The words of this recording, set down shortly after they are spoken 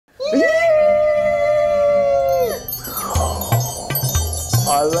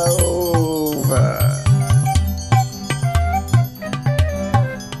all over.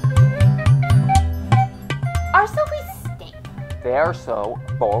 Our selfies stink. They're so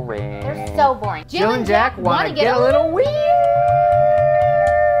boring. They're so boring. Jill and Jack want to get a little weird.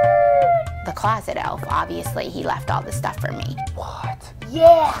 The closet elf, obviously, he left all this stuff for me. What?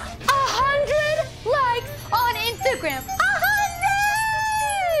 Yeah! 100 likes on Instagram.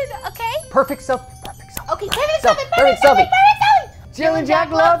 100! Okay? Perfect selfie. Perfect selfie. Okay, perfect selfie. Perfect selfie. Jill and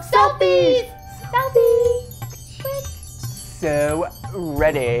Jack love selfies. Selfie. So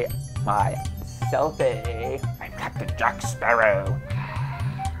ready, my selfie. I'm Captain Jack Sparrow.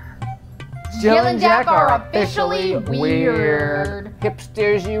 Jill and Jack are officially weird.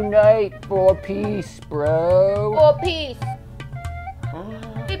 Hipsters unite for peace, bro. For peace.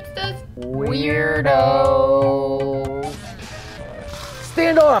 Hipsters. Weirdo.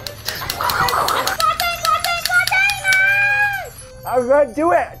 Stand up. I'm gonna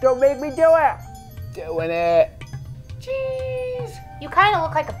do it. Don't make me do it. Doing it. Jeez. You kind of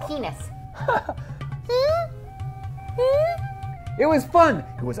look like a penis. It was fun.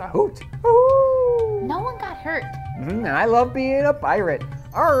 It was a hoot. Woo. No one got hurt. And I love being a pirate.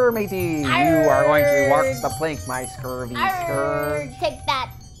 Arr, matey. You are going to walk the plank, my scurvy scurv. Take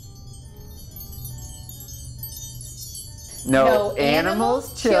that. No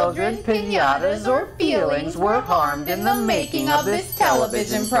animals, children, pinatas, or feelings were harmed in the making of this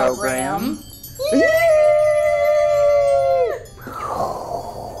television program.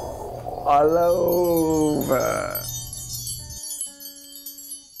 All over.